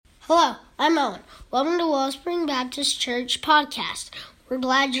Hello, I'm Owen. Welcome to Wellspring Baptist Church podcast. We're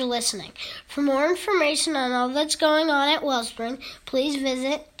glad you're listening. For more information on all that's going on at Wellspring, please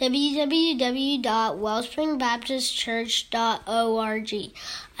visit www.wellspringbaptistchurch.org.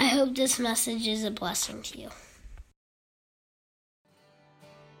 I hope this message is a blessing to you.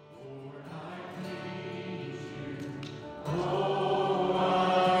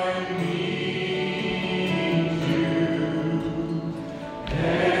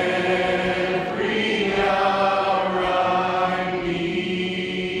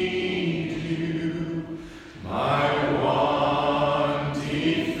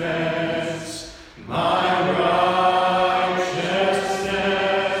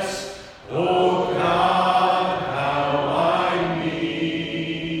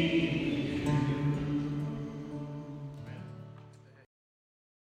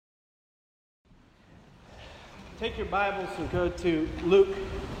 Take your Bibles and go to Luke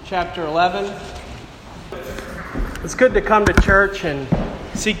chapter 11. It's good to come to church and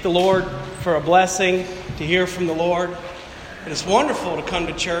seek the Lord for a blessing, to hear from the Lord. It is wonderful to come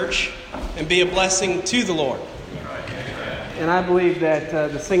to church and be a blessing to the Lord. And I believe that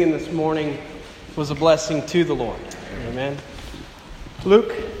the singing this morning was a blessing to the Lord. Amen.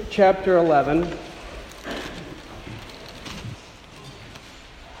 Luke chapter 11.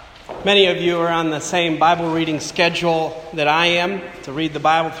 Many of you are on the same Bible reading schedule that I am to read the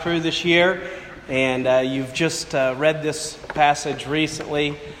Bible through this year. And you've just read this passage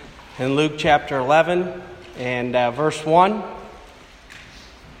recently in Luke chapter 11 and verse 1.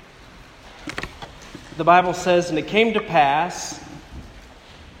 The Bible says, "And it came to pass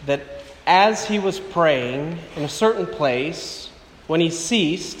that as he was praying in a certain place, when he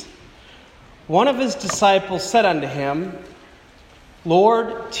ceased, one of his disciples said unto him,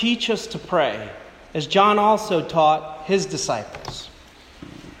 Lord, teach us to pray, as John also taught his disciples.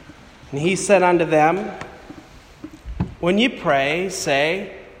 And he said unto them, When ye pray,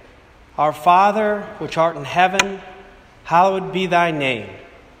 say, Our Father, which art in heaven, hallowed be thy name.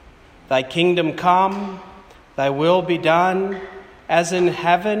 Thy kingdom come, thy will be done, as in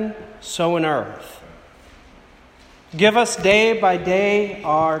heaven, so in earth. Give us day by day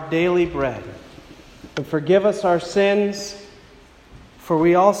our daily bread, and forgive us our sins, for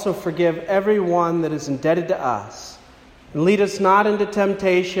we also forgive everyone that is indebted to us. And lead us not into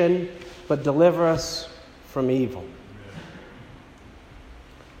temptation, but deliver us from evil.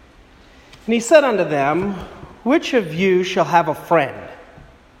 And he said unto them, Which of you shall have a friend,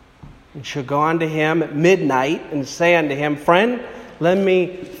 and shall go unto him at midnight, and say unto him, Friend, lend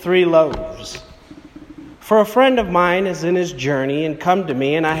me 3 loaves. For a friend of mine is in his journey, and come to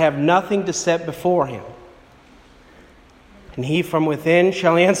me, and I have nothing to set before him. And he from within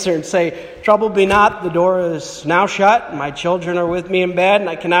shall answer and say, Trouble be not, the door is now shut, and my children are with me in bed, and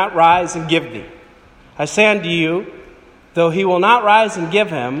I cannot rise and give thee. I say unto you, though he will not rise and give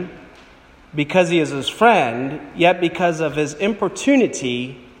him, because he is his friend, yet because of his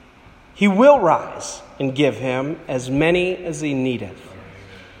importunity, he will rise and give him as many as he needeth.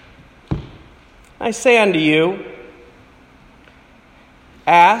 I say unto you,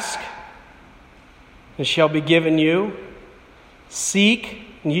 Ask, and it shall be given you. Seek,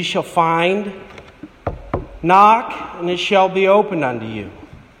 and ye shall find. Knock, and it shall be opened unto you.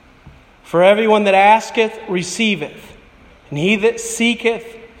 For everyone that asketh receiveth, and he that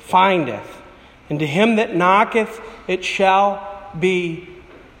seeketh findeth, and to him that knocketh it shall be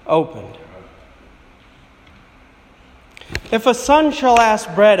opened. If a son shall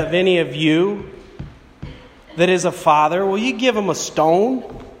ask bread of any of you that is a father, will ye give him a stone?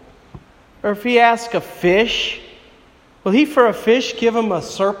 Or if he ask a fish, will he for a fish give him a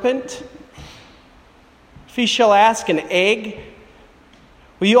serpent? If he shall ask an egg,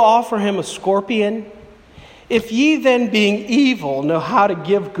 will you offer him a scorpion? If ye then, being evil, know how to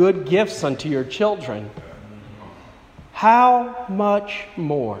give good gifts unto your children, how much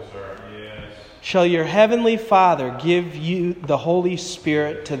more shall your heavenly Father give you the Holy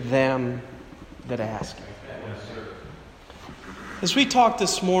Spirit to them that ask him? As we talk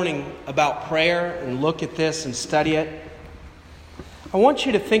this morning about prayer and look at this and study it, I want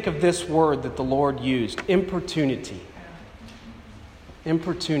you to think of this word that the Lord used, importunity.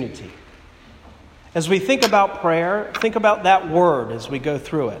 Importunity. As we think about prayer, think about that word as we go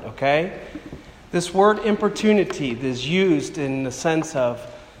through it, okay? This word importunity is used in the sense of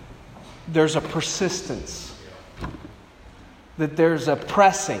there's a persistence, that there's a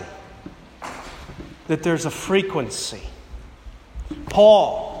pressing, that there's a frequency.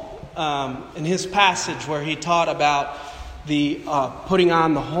 Paul, in his passage where he taught about the putting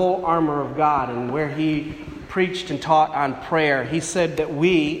on the whole armor of God, and where he preached and taught on prayer, he said that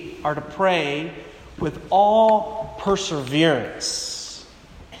we are to pray with all perseverance.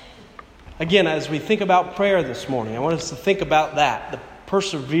 Again, as we think about prayer this morning, I want us to think about that, the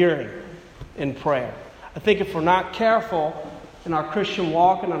persevering in prayer. I think if we're not careful in our Christian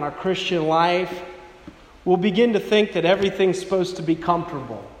walk and in our Christian life, we'll begin to think that everything's supposed to be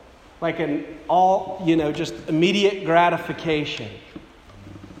comfortable, like an all, just immediate gratification.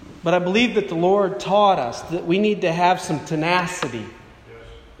 But I believe that the Lord taught us that we need to have some tenacity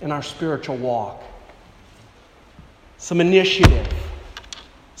in our spiritual walk, some initiative,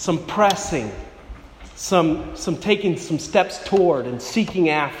 some pressing, some taking some steps toward and seeking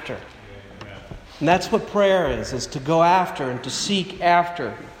after. And that's what prayer is to go after and to seek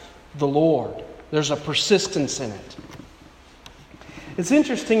after the Lord. There's a persistence in it. It's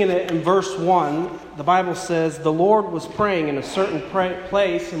interesting in verse 1, the Bible says, the Lord was praying in a certain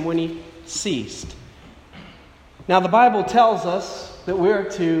place, and when he ceased. Now the Bible tells us that we're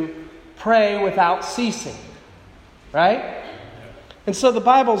to pray without ceasing. Right? And so the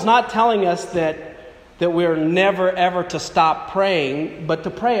Bible's not telling us that we're never ever to stop praying, but to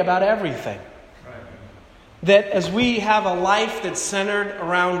pray about everything. That as we have a life that's centered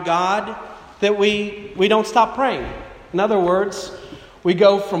around God, that we don't stop praying. In other words, we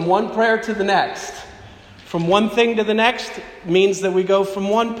go from one prayer to the next. From one thing to the next means that we go from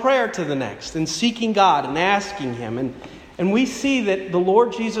one prayer to the next and seeking God and asking Him. And we see that the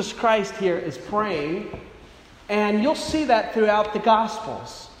Lord Jesus Christ here is praying. And you'll see that throughout the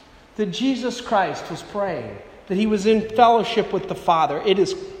Gospels. That Jesus Christ was praying. That He was in fellowship with the Father. It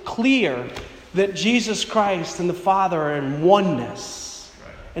is clear that Jesus Christ and the Father are in oneness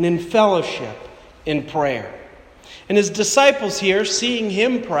and in fellowship in prayer. And His disciples here, seeing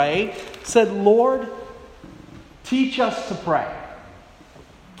Him pray, said, Lord, teach us to pray.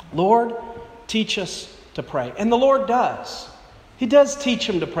 Lord, teach us to pray. And the Lord does. He does teach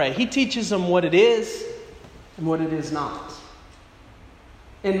them to pray. He teaches them what it is and what it is not.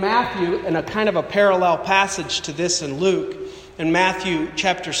 In Matthew, in a kind of a parallel passage to this in Luke, in Matthew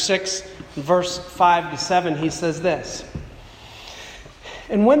chapter 6, verse 5 to 7, he says this,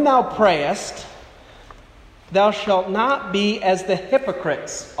 and when thou prayest, thou shalt not be as the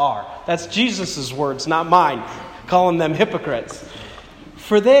hypocrites are. That's Jesus' words, not mine, calling them hypocrites.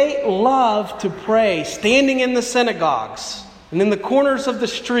 For they love to pray, standing in the synagogues and in the corners of the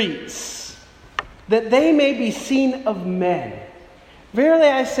streets, that they may be seen of men. Verily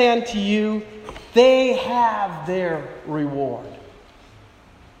I say unto you, they have their reward.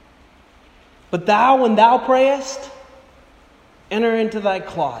 But thou, when thou prayest, enter into thy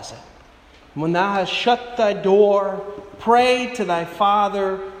closet. And when thou hast shut thy door, pray to thy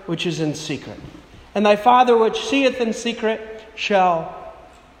Father which is in secret. And thy Father which seeth in secret shall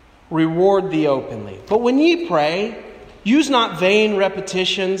reward thee openly. But when ye pray, use not vain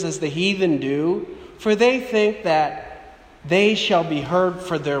repetitions as the heathen do, for they think that they shall be heard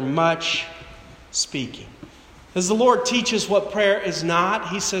for their much speaking. As the Lord teaches what prayer is not,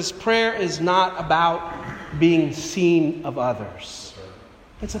 He says prayer is not about being seen of others.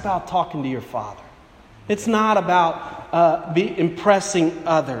 It's about talking to your Father. It's not about impressing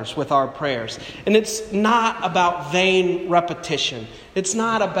others with our prayers. And it's not about vain repetition. It's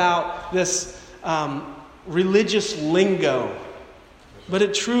not about this religious lingo. But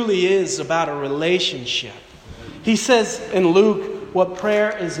it truly is about a relationship. He says in Luke what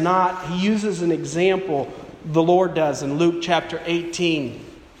prayer is not. He uses an example the Lord does in Luke chapter 18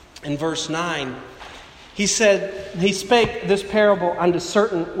 and verse 9. He said, He spake this parable unto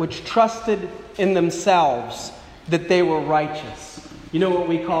certain which trusted in themselves that they were righteous. You know what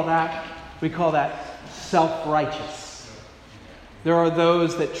we call that? We call that self-righteous. There are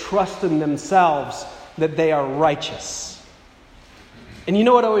those that trust in themselves that they are righteous. And you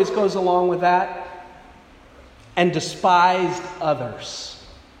know what always goes along with that? And despised others.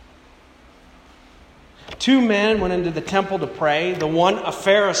 Two men went into the temple to pray, the one a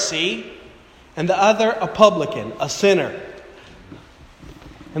Pharisee and the other a publican, a sinner.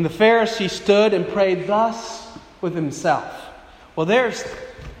 And the Pharisee stood and prayed thus with himself. Well, there's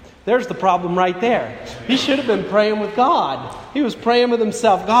the problem right there. He should have been praying with God. He was praying with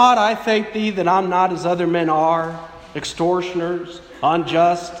himself. God, I thank thee that I'm not as other men are, extortioners,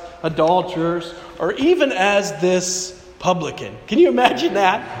 unjust, adulterers, or even as this publican. Can you imagine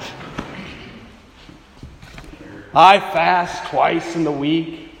that? I fast twice in the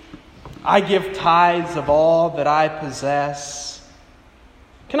week. I give tithes of all that I possess.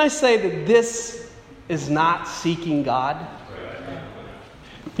 Can I say that this is not seeking God?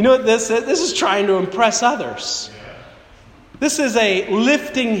 You know what this is? This is trying to impress others. This is a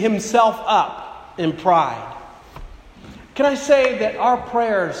lifting himself up in pride. Can I say that our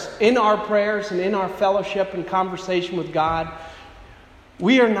prayers and in our fellowship and conversation with God,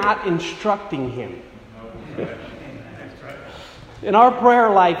 we are not instructing Him. In our prayer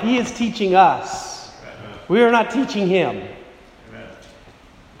life, He is teaching us. We are not teaching Him.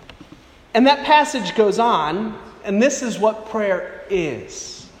 And that passage goes on, and this is what prayer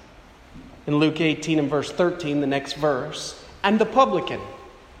is. In Luke 18 and verse 13, the next verse, and the publican,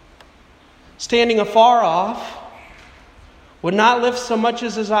 standing afar off, would not lift so much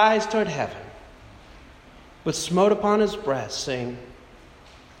as his eyes toward heaven, but smote upon his breast, saying,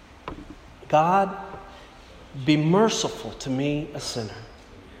 God, be merciful to me, a sinner.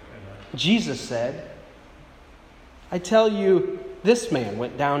 Jesus said, I tell you, this man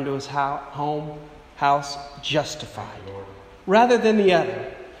went down to his house justified, rather than the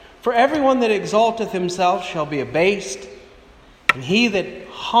other. For everyone that exalteth himself shall be abased, and he that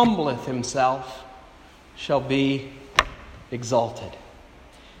humbleth himself shall be exalted.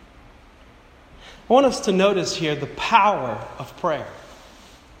 I want us to notice here the power of prayer.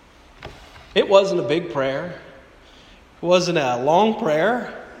 It wasn't a big prayer. It wasn't a long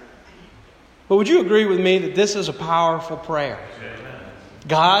prayer. But would you agree with me that this is a powerful prayer?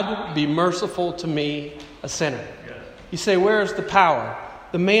 God, be merciful to me, a sinner. You say, where is the power?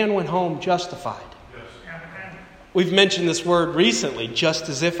 The man went home justified. We've mentioned this word recently, just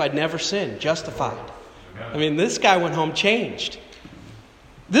as if I'd never sinned, justified. I mean, this guy went home changed.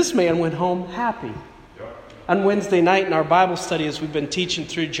 This man went home happy. On Wednesday night in our Bible study, as we've been teaching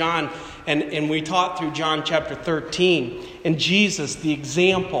through John, and we taught through John chapter 13, and Jesus, the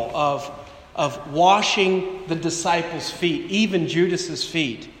example of washing the disciples' feet, even Judas's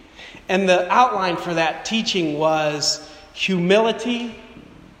feet. And the outline for that teaching was humility,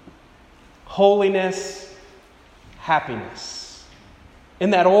 holiness, happiness. In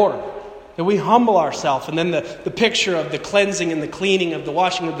that order. That we humble ourselves. And then the picture of the cleansing and the cleaning of the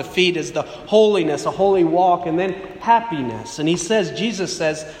washing of the feet is the holiness, a holy walk, and then happiness. And Jesus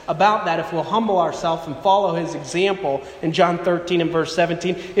says about that, if we'll humble ourselves and follow His example in John 13 and verse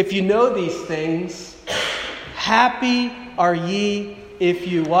 17, if you know these things, happy are ye if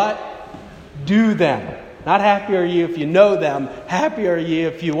you what? Do them. Not happy are ye if you know them. Happy are ye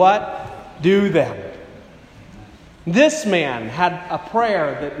if you what? Do them. This man had a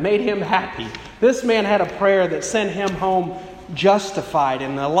prayer that made him happy. This man had a prayer that sent him home justified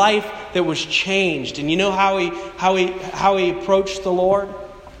and a life that was changed. And you know how he approached the Lord?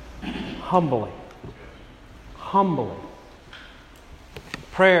 Humbly. Humbly.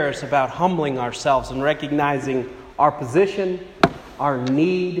 Prayer is about humbling ourselves and recognizing our position, our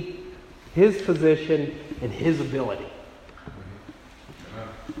need, His position, and His ability.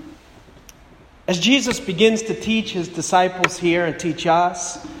 As Jesus begins to teach His disciples here and teach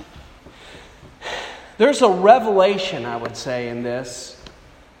us, there's a revelation, I would say, in this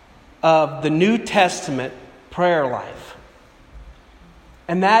of the New Testament prayer life.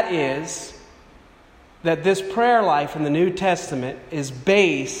 And that is that this prayer life in the New Testament is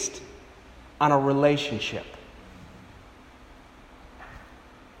based on a relationship.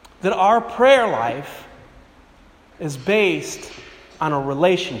 That our prayer life is based on a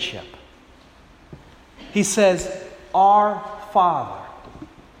relationship. He says, our Father.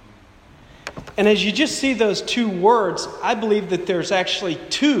 And as you just see those two words, I believe that there's actually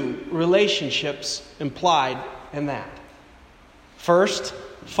two relationships implied in that. First,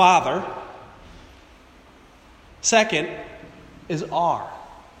 Father. Second is our.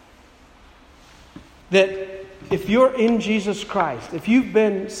 That if you're in Jesus Christ, if you've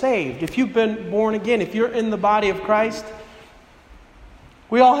been saved, if you've been born again, if you're in the body of Christ,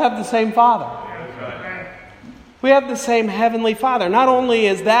 we all have the same Father. We have the same Heavenly Father. Not only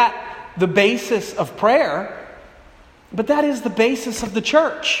is that the basis of prayer, but that is the basis of the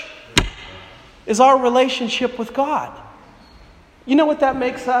church, is our relationship with God. You know what that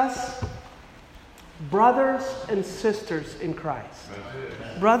makes us? Brothers and sisters in Christ.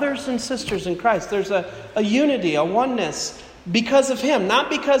 Brothers and sisters in Christ. There's a unity, a oneness because of Him. Not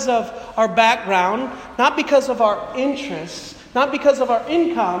because of our background, not because of our interests, not because of our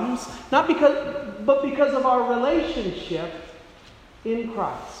incomes, but because of our relationship in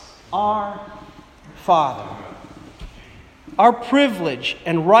Christ. Our Father. Our privilege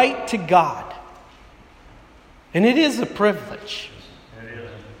and right to God. And it is a privilege.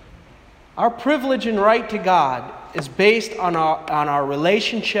 Our privilege and right to God is based on our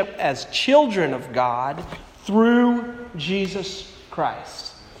relationship as children of God through Jesus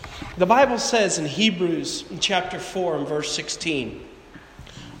Christ. The Bible says in Hebrews chapter 4 and verse 16,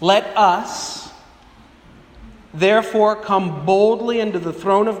 let us therefore come boldly into the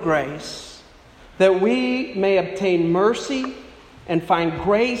throne of grace, that we may obtain mercy and find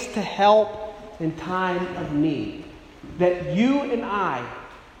grace to help in time of need. That you and I,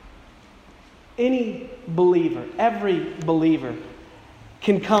 any believer, every believer,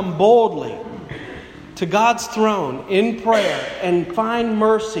 can come boldly to God's throne in prayer and find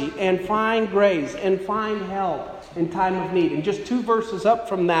mercy and find grace and find help in time of need. And just 2 verses up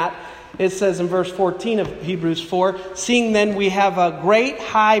from that, it says in verse 14 of Hebrews 4, seeing then we have a great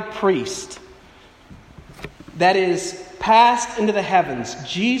high priest that is passed into the heavens,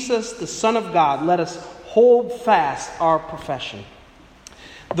 Jesus, the Son of God, let us hold fast our profession.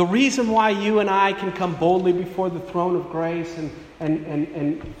 The reason why you and I can come boldly before the throne of grace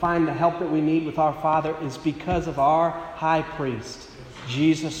and find the help that we need with our Father is because of our high priest,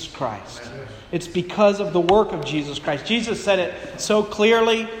 Jesus Christ. It's because of the work of Jesus Christ. Jesus said it so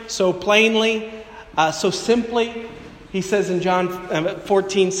clearly, so plainly, so simply. He says in John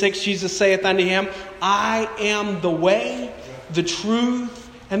 14:6, Jesus saith unto him, I am the way, the truth,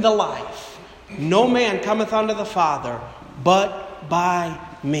 and the life. No man cometh unto the Father but by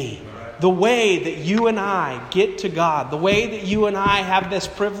me. The way that you and I get to God, the way that you and I have this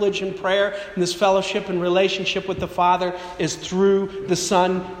privilege in prayer and this fellowship and relationship with the Father is through the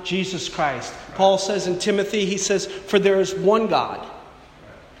Son, Jesus Christ. Paul says in Timothy, he says, for there is one God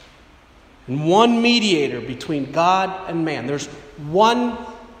and one mediator between God and man. There's one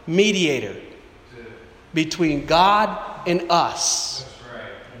mediator between God and us.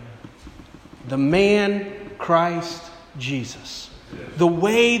 The man, Christ Jesus. The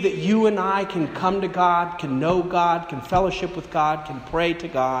way that you and I can come to God, can know God, can fellowship with God, can pray to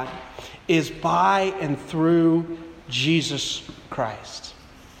God, is by and through Jesus Christ.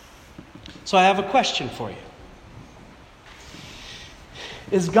 So I have a question for you.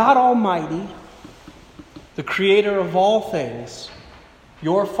 Is God Almighty, the creator of all things,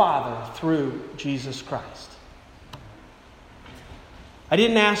 your Father through Jesus Christ? I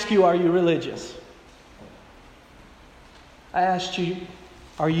didn't ask you, are you religious? I asked you,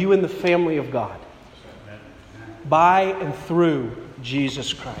 are you in the family of God? By and through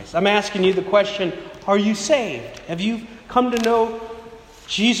Jesus Christ. I'm asking you the question, are you saved? Have you come to know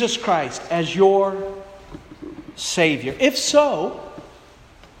Jesus Christ as your Savior? If so,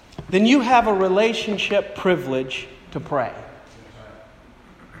 then you have a relationship privilege to pray.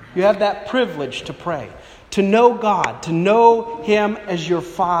 You have that privilege to pray. To know God, to know Him as your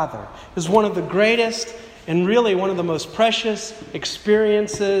Father is one of the greatest and really one of the most precious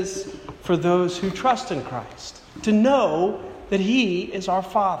experiences for those who trust in Christ. To know that He is our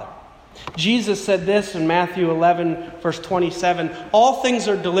Father. Jesus said this in Matthew 11, verse 27, all things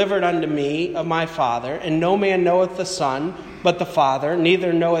are delivered unto me of my Father, and no man knoweth the Son but the Father,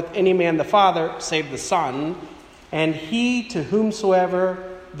 neither knoweth any man the Father save the Son, and he to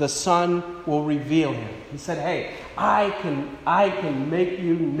whomsoever the Son will reveal Him. He said, hey, I can make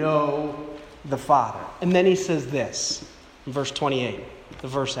you know the Father. And then He says this, in verse 28, the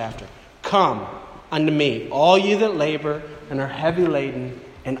verse after, come unto me, all you that labor and are heavy laden,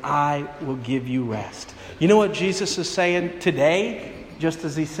 and I will give you rest. You know what Jesus is saying today, just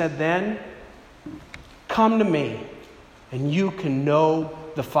as He said then? Come to me, and you can know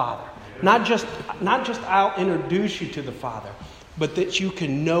the Father. Not just I'll introduce you to the Father, but that you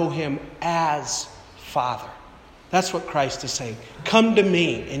can know Him as Father. That's what Christ is saying. Come to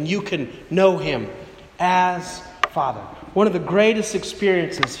me, and you can know Him as Father. One of the greatest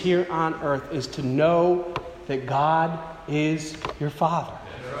experiences here on earth is to know that God is your Father.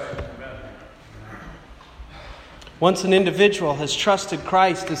 Once an individual has trusted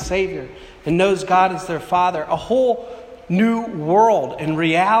Christ as Savior and knows God as their Father, a whole new world and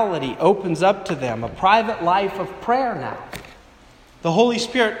reality opens up to them. A private life of prayer now. The Holy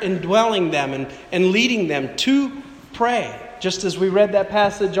Spirit indwelling them and leading them to pray. Just as we read that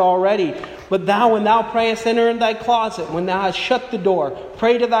passage already. But thou, when thou prayest, enter in thy closet. When thou hast shut the door,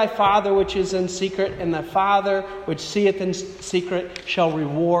 pray to thy Father which is in secret, and thy Father which seeth in secret shall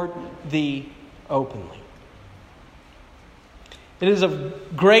reward thee openly. It is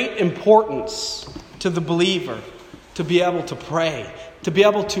of great importance to the believer to be able to pray, to be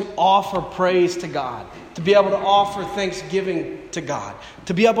able to offer praise to God, to be able to offer thanksgiving to God,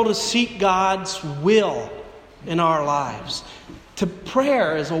 to be able to seek God's will in our lives.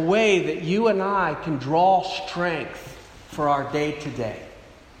 Prayer is a way that you and I can draw strength for our day-to-day.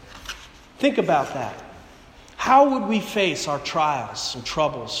 Think about that. How would we face our trials and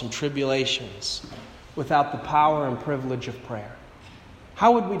troubles and tribulations without the power and privilege of prayer?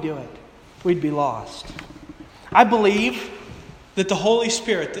 How would we do it? We'd be lost. I believe that the Holy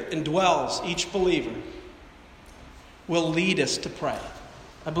Spirit that indwells each believer will lead us to pray.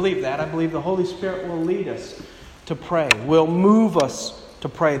 I believe that. I believe the Holy Spirit will lead us to pray, will move us to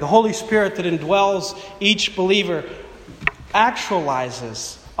pray. The Holy Spirit that indwells each believer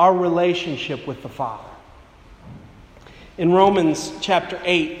actualizes our relationship with the Father. In Romans chapter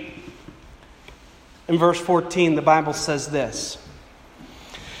 8, in verse 14, the Bible says this: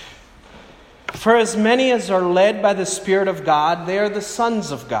 "For as many as are led by the Spirit of God, they are the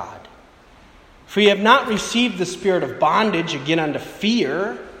sons of God. For ye have not received the spirit of bondage again unto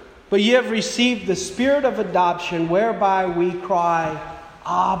fear, but ye have received the Spirit of adoption, whereby we cry,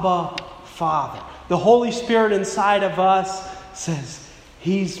 Abba, Father." The Holy Spirit inside of us says,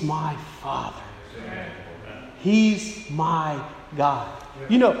 He's my Father. He's my God.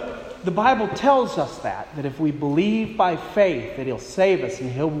 You know, the Bible tells us that if we believe by faith that He'll save us and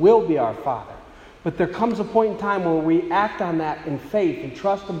He will be our Father. But there comes a point in time where we act on that in faith and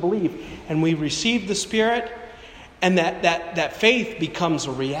trust and believe, and we receive the Spirit, and that faith becomes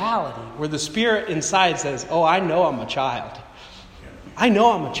a reality, where the Spirit inside says, oh, I know I'm a child. I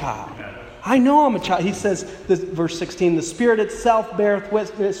know I'm a child. I know I'm a child. He says, verse 16, "The Spirit itself beareth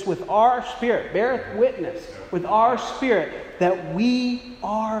witness with our spirit," that we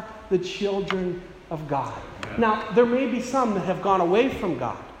are the children of God. Now, there may be some that have gone away from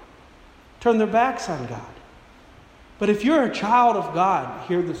God, turned their backs on God. But if you're a child of God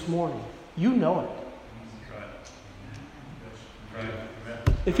here this morning, you know it.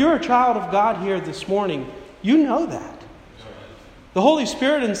 If you're a child of God here this morning, you know that. The Holy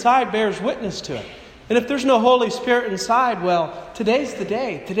Spirit inside bears witness to it. And if there's no Holy Spirit inside, well, today's the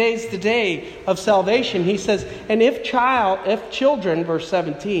day. Today's the day of salvation. He says, and if children, verse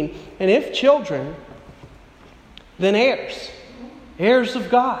 17, and if children, then heirs of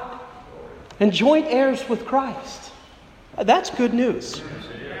God, and joint heirs with Christ. That's good news.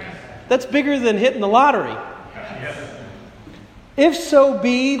 That's bigger than hitting the lottery. If so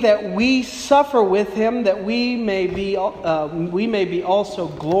be that we suffer with Him, that we may be also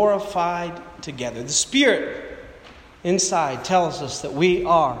glorified together. The Spirit inside tells us that we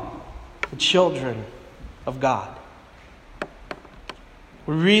are the children of God.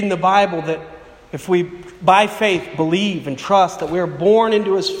 We read in the Bible that if we, by faith, believe and trust that we are born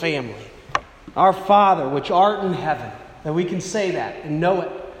into His family, our Father, which art in heaven, that we can say that and know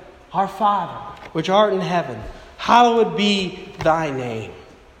it. Our Father, which art in heaven, hallowed be thy name.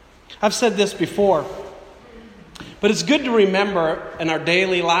 I've said this before, but it's good to remember in our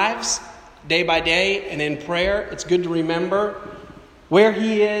daily lives, day by day, and in prayer, it's good to remember where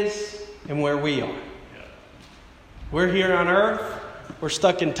He is and where we are. We're here on earth, we're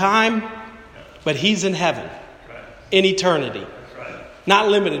stuck in time, but He's in heaven, in eternity, not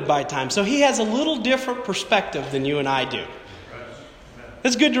limited by time. So He has a little different perspective than you and I do.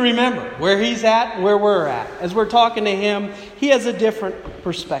 It's good to remember where He's at and where we're at. As we're talking to Him, He has a different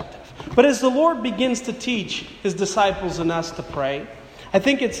perspective. But as the Lord begins to teach His disciples and us to pray, I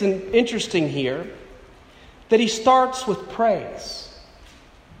think it's interesting here that He starts with praise.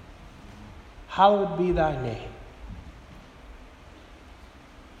 Hallowed be thy name.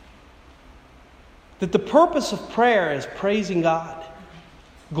 That the purpose of prayer is praising God,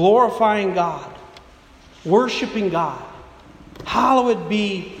 glorifying God, worshiping God. Hallowed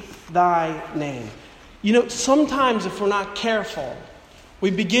be thy name. You know, sometimes if we're not careful,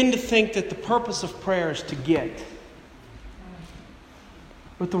 we begin to think that the purpose of prayer is to get.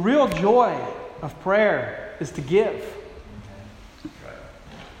 But the real joy of prayer is to give.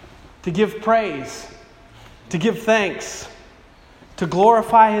 To give praise. To give thanks. To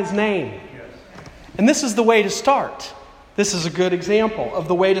glorify His name. And this is the way to start. This is a good example of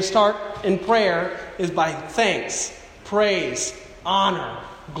the way to start in prayer is by thanks, praise, honor,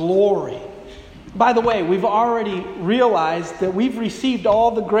 glory. By the way, we've already realized that we've received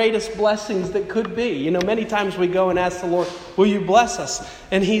all the greatest blessings that could be. You know, many times we go and ask the Lord, will you bless us?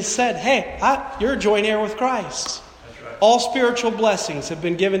 And He said, hey, you're a joint heir with Christ. That's right. All spiritual blessings have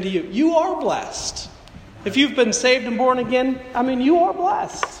been given to you. You are blessed. If you've been saved and born again, you are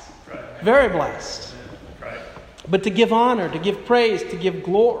blessed. Right. Very blessed. Right. But to give honor, to give praise, to give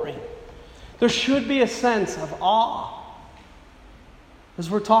glory, there should be a sense of awe. As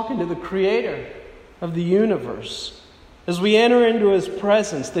we're talking to the Creator of the universe, as we enter into His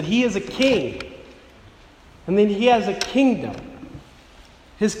presence, that He is a king, and then He has a kingdom.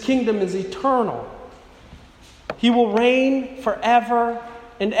 His kingdom is eternal. He will reign forever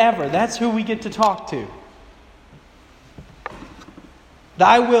and ever. That's who we get to talk to.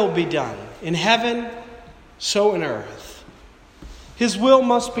 Thy will be done in heaven, so in earth. His will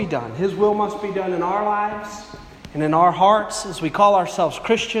must be done. His will must be done in our lives and in our hearts as we call ourselves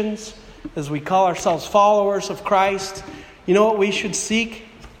Christians, as we call ourselves followers of Christ. You know what we should seek?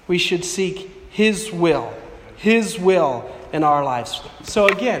 We should seek His will in our lives. So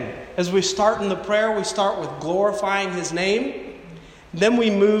again, as we start in the prayer, we start with glorifying His name. Then we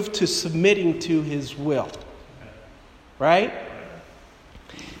move to submitting to His will. Right?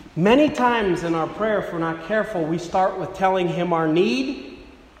 Many times in our prayer, if we're not careful, we start with telling Him our need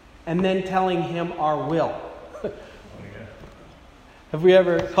and then telling Him our will. Have we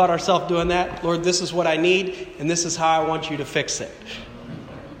ever caught ourselves doing that? Lord, this is what I need, and this is how I want you to fix it.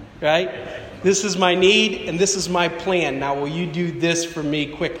 Right? This is my need, and this is my plan. Now, will you do this for me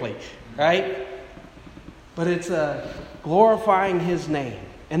quickly? Right? But it's glorifying His name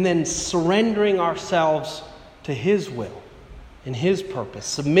and then surrendering ourselves to His will and His purpose,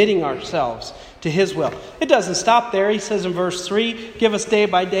 submitting ourselves to His will. It doesn't stop there. He says in verse 3, give us day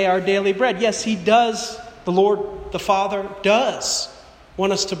by day our daily bread. Yes, He does. The Lord, the Father, does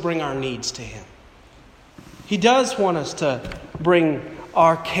want us to bring our needs to Him. He does want us to bring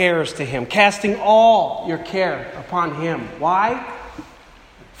our cares to Him, casting all your care upon Him. Why?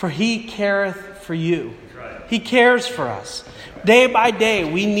 For He careth for you. He cares for us. Day by day,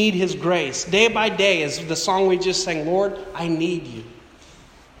 we need His grace. Day by day, as the song we just sang, Lord, I need you.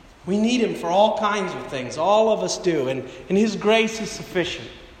 We need Him for all kinds of things. All of us do. And His grace is sufficient.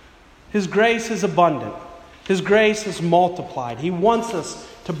 His grace is abundant. His grace is multiplied. He wants us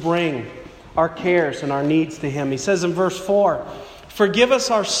to bring our cares and our needs to Him. He says in verse 4, forgive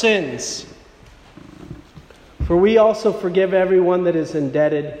us our sins, for we also forgive everyone that is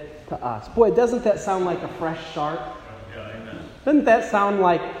indebted to us. Boy, doesn't that sound like a fresh start? Doesn't that sound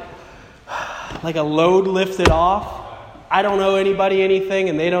like a load lifted off? I don't owe anybody anything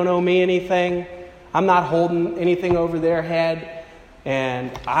and they don't owe me anything. I'm not holding anything over their head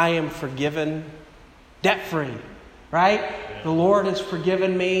and I am forgiven, debt-free, right? The Lord has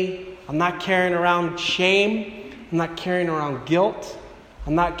forgiven me. I'm not carrying around shame. I'm not carrying around guilt.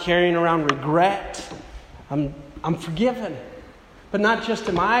 I'm not carrying around regret. I'm forgiven. But not just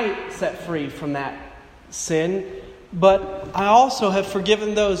am I set free from that sin, but I also have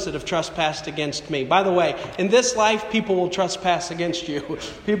forgiven those that have trespassed against me. By the way, in this life, people will trespass against you.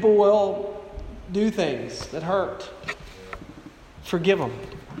 People will do things that hurt. Forgive them.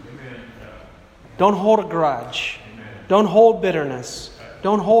 Don't hold a grudge. Don't hold bitterness.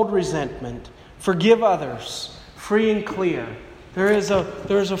 Don't hold resentment. Forgive others. Free and clear. There's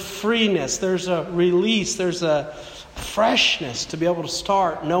a freeness. There's a release. There's a freshness to be able to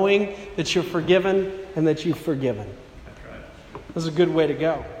start knowing that you're forgiven and that you've forgiven. That's right. That's a good way to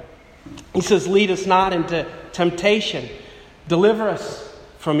go. He says, lead us not into temptation. Deliver us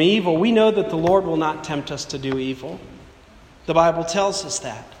from evil. We know that the Lord will not tempt us to do evil. The Bible tells us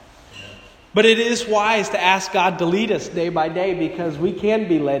that. But it is wise to ask God to lead us day by day because we can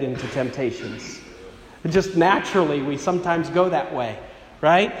be led into temptations. Just naturally, we sometimes go that way,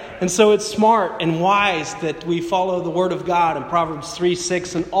 right? And so it's smart and wise that we follow the Word of God in Proverbs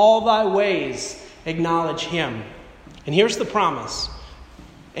 3:6. In all thy ways acknowledge Him. And here's the promise.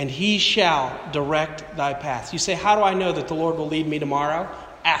 And He shall direct thy path. You say, how do I know that the Lord will lead me tomorrow?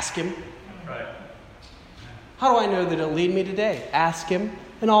 Ask Him. Right. How do I know that He'll lead me today? Ask Him.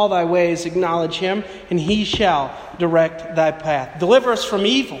 In all thy ways acknowledge Him, and He shall direct thy path. Deliver us from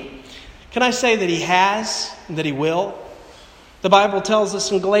evil. Can I say that He has and that He will? The Bible tells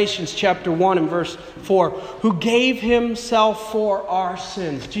us in Galatians chapter 1 and verse 4, who gave Himself for our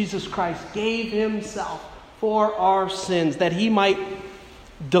sins. Jesus Christ gave Himself for our sins, that He might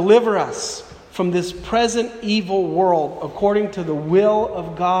deliver us from this present evil world according to the will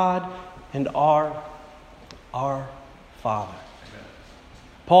of God and our Father.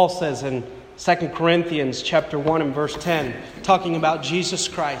 Paul says in 2 Corinthians chapter 1 and verse 10, talking about Jesus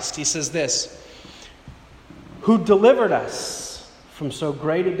Christ, he says this, who delivered us from so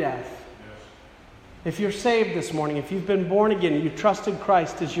great a death. If you're saved this morning, if you've been born again, you trusted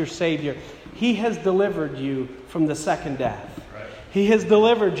Christ as your Savior, He has delivered you from the second death. Right. He has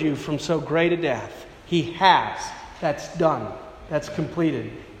delivered you from so great a death. He has. That's done. That's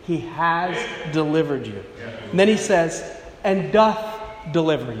completed. He has delivered you. And then he says, and doth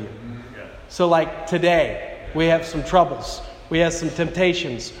deliver you. So like today, we have some troubles. We have some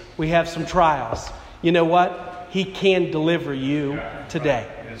temptations. We have some trials. You know what? He can deliver you today.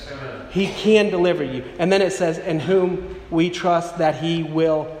 He can deliver you. And then it says, in whom we trust that He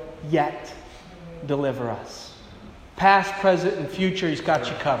will yet deliver us. Past, present, and future, He's got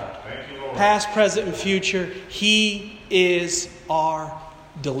you covered. Past, present, and future, He is our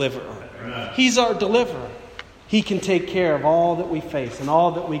deliverer. He's our deliverer. He can take care of all that we face and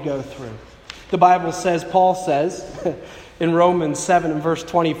all that we go through. The Bible says, Paul says, in Romans 7 and verse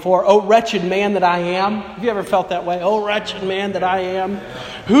 24, "O wretched man that I am." Have you ever felt that way? "O wretched man that I am,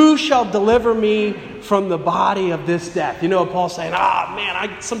 who shall deliver me from the body of this death?" You know, Paul's saying,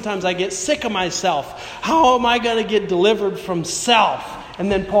 sometimes I get sick of myself. How am I going to get delivered from self?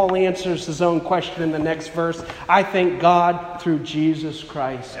 And then Paul answers his own question in the next verse. "I thank God through Jesus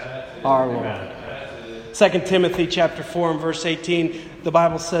Christ our Lord." 2 Timothy chapter 4 and verse 18, the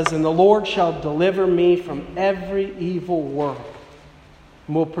Bible says, "And the Lord shall deliver me from every evil work,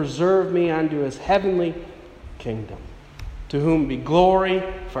 and will preserve me unto his heavenly kingdom, to whom be glory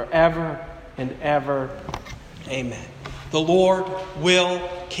forever and ever. Amen." The Lord will,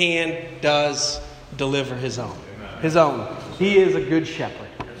 can, does deliver his own. His own. He is a good shepherd,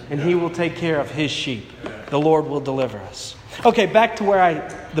 and he will take care of his sheep. The Lord will deliver us. Okay, back to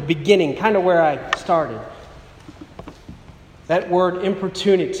the beginning, kind of where I started. That word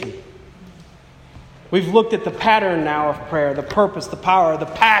importunity. We've looked at the pattern now of prayer, the purpose, the power, the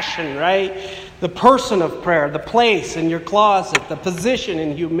passion, right? The person of prayer, the place in your closet, the position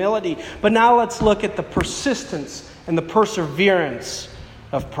in humility. But now let's look at the persistence and the perseverance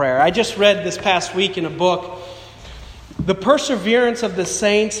of prayer. I just read this past week in a book, the perseverance of the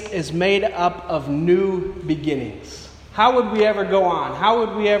saints is made up of new beginnings. How would we ever go on? How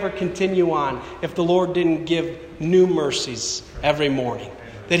would we ever continue on if the Lord didn't give new mercies every morning?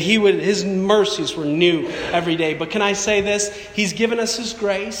 That his mercies were new every day. But can I say this? He's given us his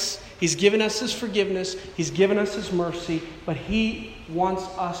grace. He's given us his forgiveness. He's given us his mercy. But he wants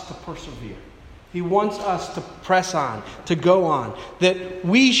us to persevere. He wants us to press on, to go on. That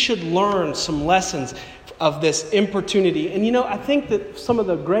we should learn some lessons of this importunity. And I think that some of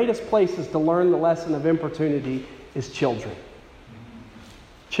the greatest places to learn the lesson of importunity is children.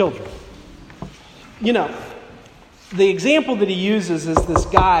 Children. The example that he uses is this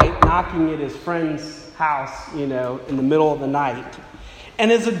guy knocking at his friend's house, in the middle of the night.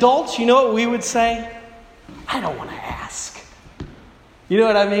 And as adults, you know what we would say? I don't want to ask. You know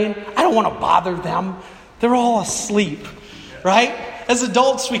what I mean? I don't want to bother them. They're all asleep, right? As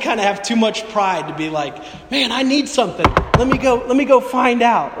adults, we kind of have too much pride to be like, man, I need something. Let me go find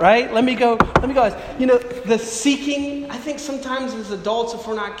out, right? Let me go ask. The seeking, I think sometimes as adults, if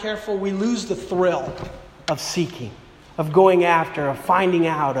we're not careful, we lose the thrill of seeking, of going after, of finding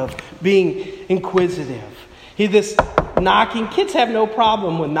out, of being inquisitive. This knocking, kids have no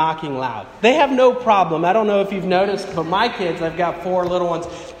problem with knocking loud. They have no problem. I don't know if you've noticed, but my kids, I've got 4 little ones,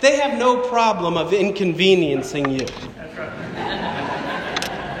 they have no problem of inconveniencing you. That's right.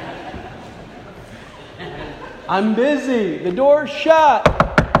 I'm busy. The door's shut.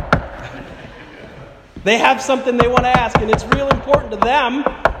 They have something they want to ask, and it's real important to them.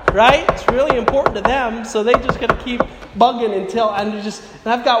 Right? It's really important to them, so they just got to keep bugging until and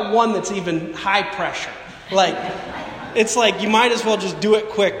I've got one that's even high pressure. It's like you might as well just do it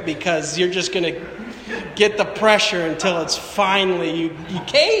quick because you're just going to get the pressure until it's finally you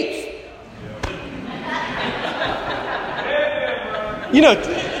cave.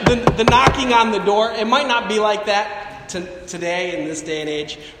 The knocking on the door, it might not be like that today in this day and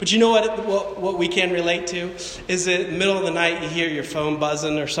age, but you know what we can relate to is that in the middle of the night you hear your phone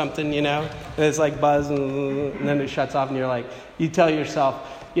buzzing or something, and it's like buzzing and then it shuts off and you tell yourself,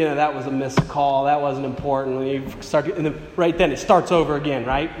 that was a missed call, that wasn't important. When you start, and then right then it starts over again,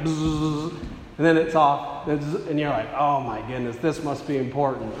 right? And then it's off, and you're like, oh my goodness, this must be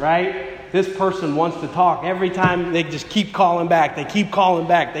important, right? This person wants to talk. Every time they just keep calling back. They keep calling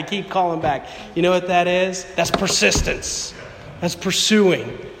back. They keep calling back. You know what that is? That's persistence. That's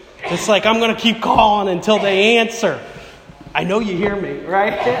pursuing. It's like, I'm going to keep calling until they answer. I know you hear me,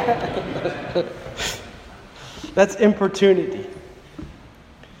 right? That's importunity.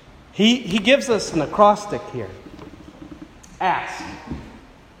 He gives us an acrostic here. Ask.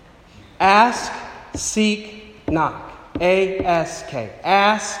 Ask, seek, knock. A-S-K.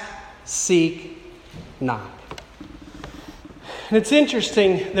 Ask, seek, knock. And it's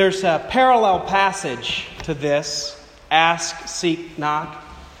interesting, there's a parallel passage to this, ask, seek, knock,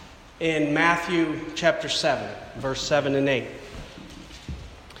 in Matthew chapter 7, verse 7 and 8.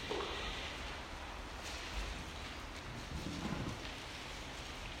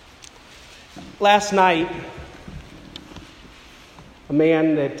 Last night, a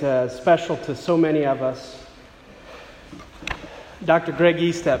man that special to so many of us, Dr. Greg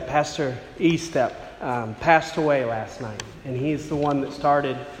Estep, Pastor Estep, passed away last night. And he's the one that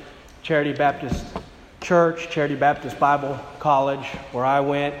started Charity Baptist Church, Charity Baptist Bible College, where I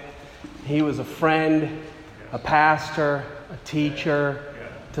went. He was a friend, a pastor, a teacher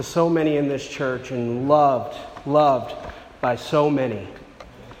to so many in this church, and loved by so many.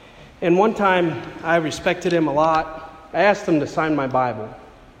 And one time, I respected him a lot. I asked him to sign my Bible.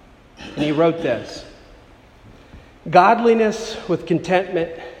 And he wrote this: "Godliness with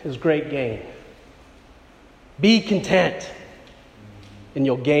contentment is great gain. Be content, and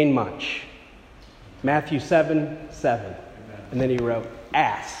you'll gain much." Matthew 7:7. And then he wrote,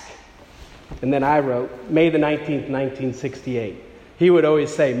 "Ask." And then I wrote, May the 19th, 1968. He would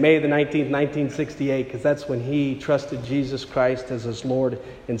always say, May the 19th, 1968, because that's when he trusted Jesus Christ as his Lord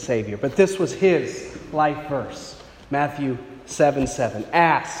and Savior. But this was his life verse, Matthew 7:7.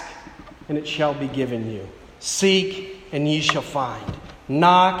 "Ask, and it shall be given you. Seek, and ye shall find.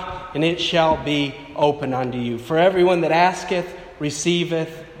 Knock, and it shall be opened unto you. For everyone that asketh,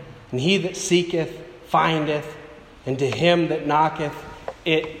 receiveth, and he that seeketh, findeth, and to him that knocketh,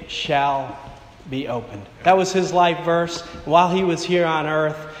 it shall be opened." That was his life verse. While he was here on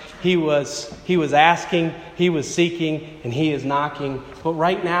earth, he was asking, he was seeking, and he is knocking. But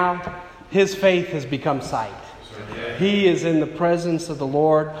right now, his faith has become sight. He is in the presence of the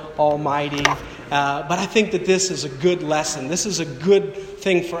Lord Almighty. But I think that this is a good lesson. This is a good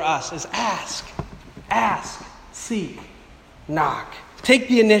thing for us, is ask, seek, knock. Take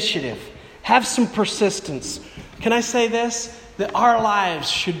the initiative. Have some persistence. Can I say this? That our lives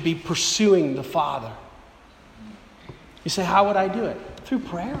should be pursuing the Father. You say, how would I do it? Through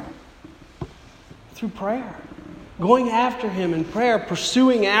prayer. Through prayer. Going after Him in prayer,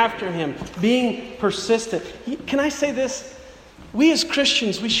 pursuing after Him, being persistent. Can I say this? We as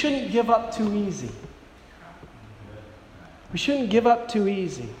Christians, we shouldn't give up too easy. We shouldn't give up too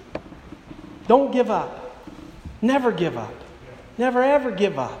easy. Don't give up. Never give up. Never ever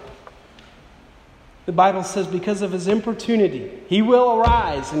give up. The Bible says because of his importunity, He will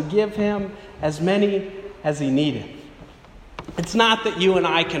arise and give him as many as he needeth. It's not that you and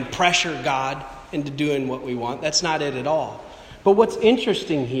I can pressure God into doing what we want. That's not it at all. But what's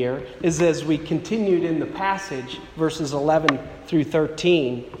interesting here is as we continued in the passage, verses 11 through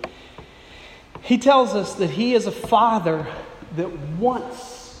 13, He tells us that He is a Father that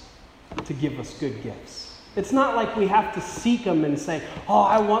wants to give us good gifts. It's not like we have to seek Him and say, oh,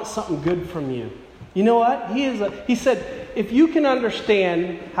 I want something good from you. You know what? He said, if you can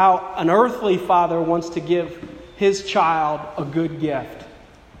understand how an earthly father wants to give his child a good gift,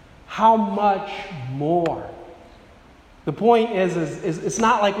 how much more? The point is it's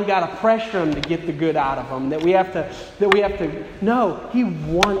not like we got to pressure him to get the good out of him, that we have to. No, He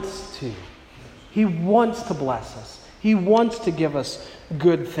wants to. He wants to bless us. He wants to give us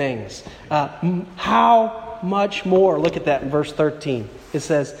good things. How much more? Look at that in verse 13. It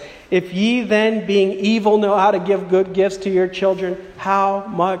says, if ye then, being evil, know how to give good gifts to your children, how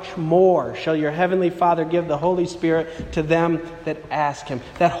much more shall your heavenly Father give the Holy Spirit to them that ask Him?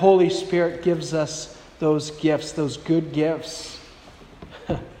 That Holy Spirit gives us those gifts, those good gifts.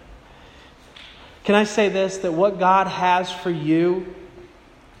 Can I say this? That what God has for you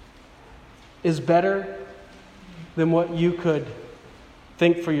is better than what you could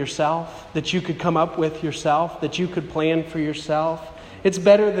think for yourself, that you could come up with yourself, that you could plan for yourself. It's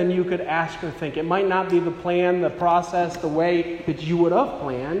better than you could ask or think. It might not be the plan, the process, the way that you would have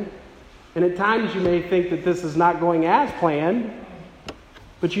planned. And at times you may think that this is not going as planned.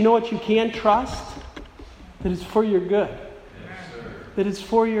 But you know what you can trust? That it's for your good. Yes, that it's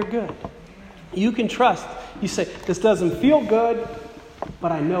for your good. You can trust. You say, this doesn't feel good,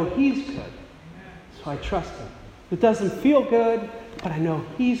 but I know He's good. So I trust Him. It doesn't feel good, but I know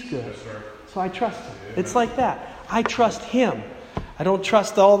He's good. So I trust Him. It's like that. I trust Him. I don't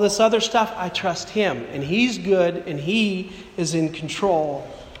trust all this other stuff. I trust Him. And He's good, and He is in control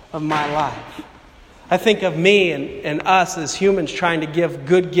of my life. I think of me and us as humans trying to give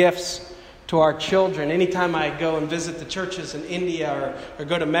good gifts to our children. Anytime I go and visit the churches in India or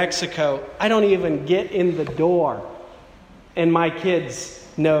go to Mexico, I don't even get in the door. And my kids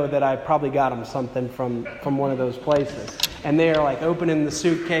know that I probably got them something from one of those places. And they're like opening the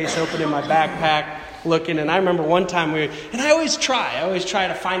suitcase, opening my backpack, looking. And I remember one time I always try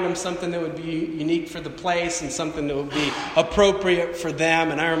to find them something that would be unique for the place and something that would be appropriate for them.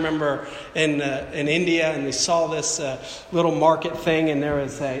 And I remember in India, and we saw this little market thing, and there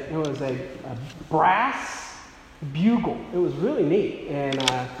was a brass bugle. It was really neat,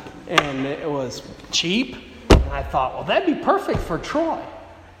 and it was cheap. And I thought, well, that'd be perfect for Troy.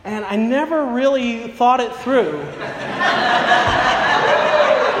 And I never really thought it through.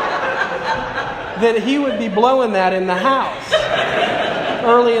 That he would be blowing that in the house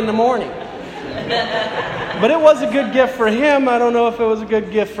early in the morning. But it was a good gift for him. I don't know if it was a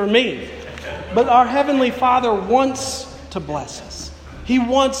good gift for me. But our Heavenly Father wants to bless us. He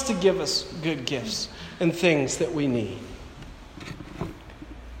wants to give us good gifts and things that we need.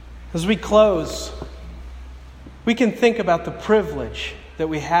 As we close, we can think about the privilege that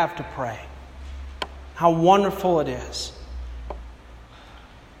we have to pray. How wonderful it is.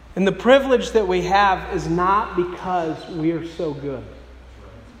 And the privilege that we have is not because we are so good.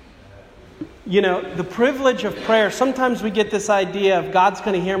 You know, the privilege of prayer, sometimes we get this idea of God's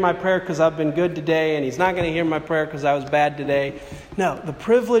going to hear my prayer because I've been good today, and He's not going to hear my prayer because I was bad today. No, the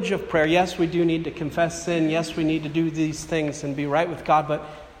privilege of prayer, yes, we do need to confess sin. Yes, we need to do these things and be right with God.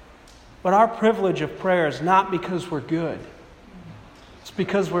 But our privilege of prayer is not because we're good. It's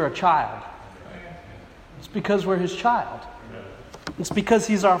because we're a child. It's because we're His child. It's because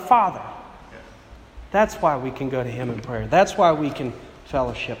He's our Father. That's why we can go to Him in prayer. That's why we can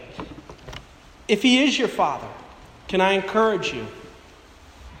fellowship. If He is your Father, can I encourage you?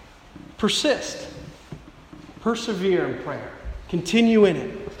 Persist. Persevere in prayer. Continue in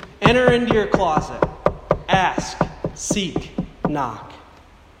it. Enter into your closet. Ask, seek, knock.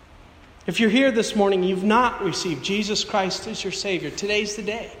 If you're here this morning, you've not received Jesus Christ as your Savior, today's the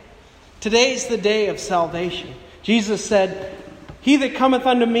day. Today's the day of salvation. Jesus said, "He that cometh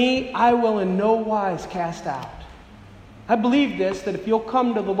unto me, I will in no wise cast out." I believe this, that if you'll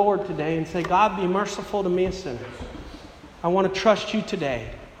come to the Lord today and say, "God, be merciful to me, a sinner. I want to trust you today.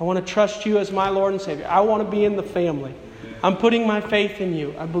 I want to trust you as my Lord and Savior. I want to be in the family. I'm putting my faith in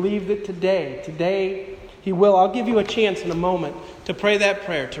you." I believe that today, He will. I'll give you a chance in a moment to pray that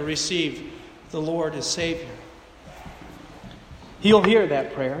prayer, to receive the Lord as Savior. He'll hear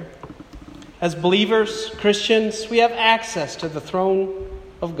that prayer. As believers, Christians, we have access to the throne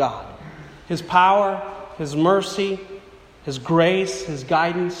of God. His power, His mercy, His grace, His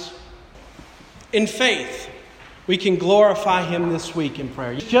guidance. In faith, we can glorify Him this week in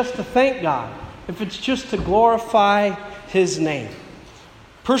prayer. Just to thank God, if it's just to glorify His name.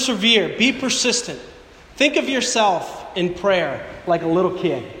 Persevere, be persistent. Think of yourself in prayer like a little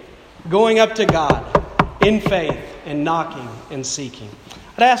kid, going up to God in faith and knocking and seeking.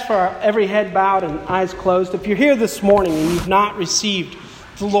 I'd ask for every head bowed and eyes closed. If you're here this morning and you've not received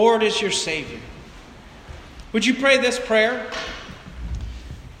the Lord as your Savior, would you pray this prayer?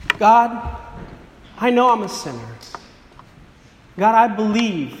 God, I know I'm a sinner. God, I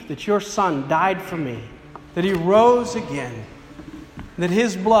believe that your Son died for me, that He rose again, that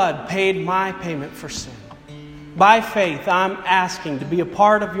His blood paid my payment for sin. By faith, I'm asking to be a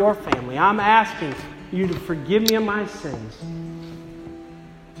part of your family. I'm asking you to forgive me of my sins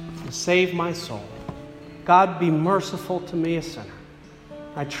and save my soul. God, be merciful to me, a sinner.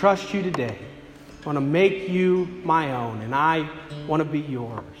 I trust you today. I want to make you my own, and I want to be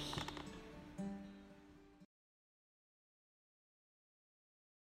yours.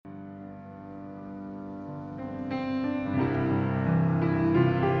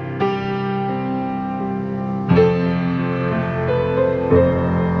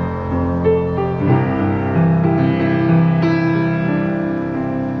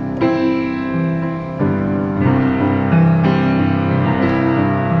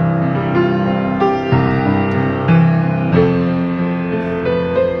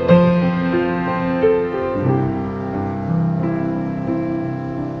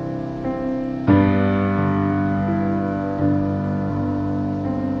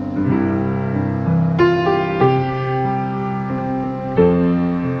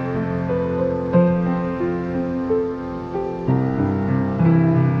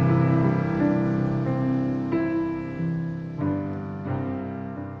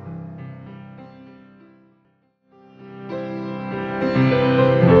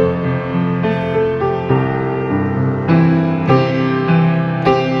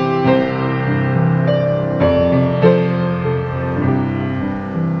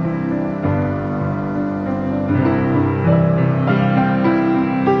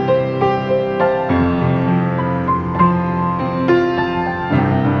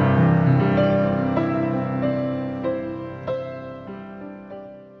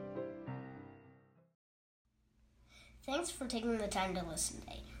 Thanks for taking the time to listen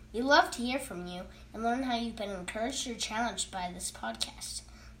today. We love to hear from you and learn how you've been encouraged or challenged by this podcast.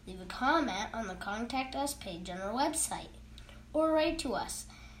 Leave a comment on the Contact Us page on our website, or write to us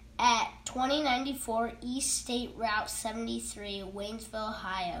at 2094 East State Route 73, Waynesville,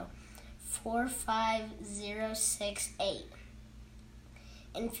 Ohio, 45068.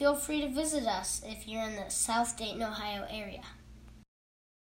 And feel free to visit us if you're in the South Dayton, Ohio area.